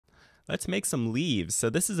Let's make some leaves. So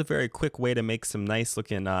this is a very quick way to make some nice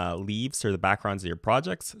looking leaves for the backgrounds of your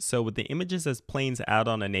projects. So with the images as planes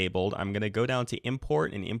add-on enabled, I'm going to go down to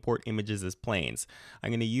import and import images as planes. I'm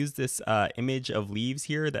going to use this image of leaves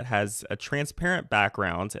here that has a transparent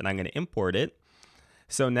background, and I'm going to import it.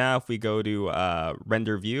 So now if we go to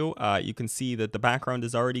render view, you can see that the background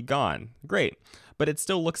is already gone. Great, but it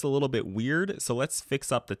still looks a little bit weird. So let's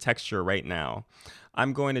fix up the texture right now.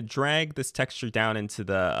 I'm going to drag this texture down into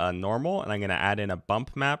the normal, and I'm going to add in a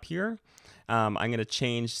bump map here. I'm going to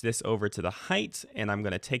change this over to the height, and I'm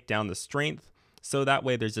going to take down the strength. So that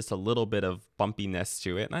way there's just a little bit of bumpiness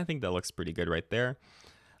to it. And I think that looks pretty good right there.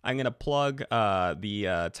 I'm going to plug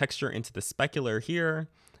the texture into the specular here.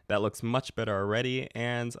 That looks much better already.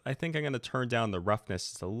 And I think I'm going to turn down the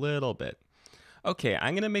roughness just a little bit. Okay,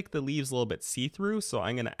 I'm going to make the leaves a little bit see-through. So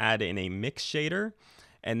I'm going to add in a mix shader.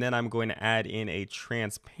 And then I'm going to add in a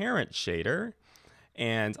transparent shader.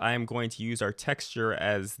 And I'm going to use our texture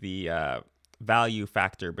as the value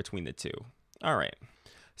factor between the two. All right.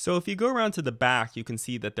 So if you go around to the back, you can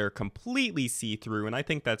see that they're completely see-through, and I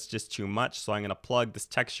think that's just too much, so I'm going to plug this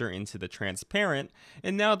texture into the transparent,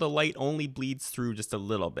 and now the light only bleeds through just a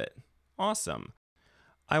little bit. Awesome.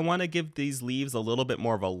 I want to give these leaves a little bit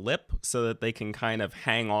more of a lip so that they can kind of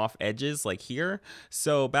hang off edges like here.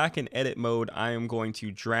 So back in edit mode, I am going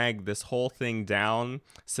to drag this whole thing down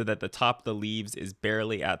so that the top of the leaves is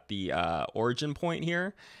barely at the origin point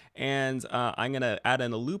here. And I'm going to add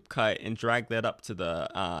in a loop cut and drag that up to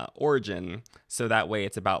the origin so that way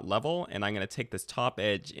it's about level. And I'm going to take this top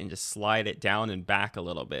edge and just slide it down and back a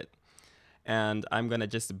little bit. And I'm going to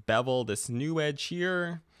just bevel this new edge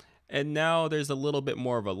here. And now there's a little bit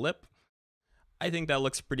more of a lip. I think that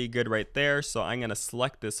looks pretty good right there. So I'm going to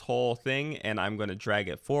select this whole thing and I'm going to drag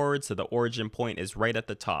it forward so the origin point is right at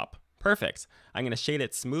the top. Perfect. I'm going to shade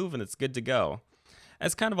it smooth and it's good to go.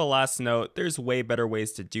 As kind of a last note, there's way better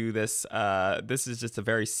ways to do this. This is just a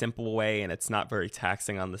very simple way and it's not very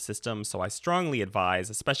taxing on the system. So I strongly advise,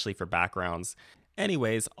 especially for backgrounds.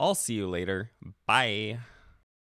 Anyways, I'll see you later. Bye.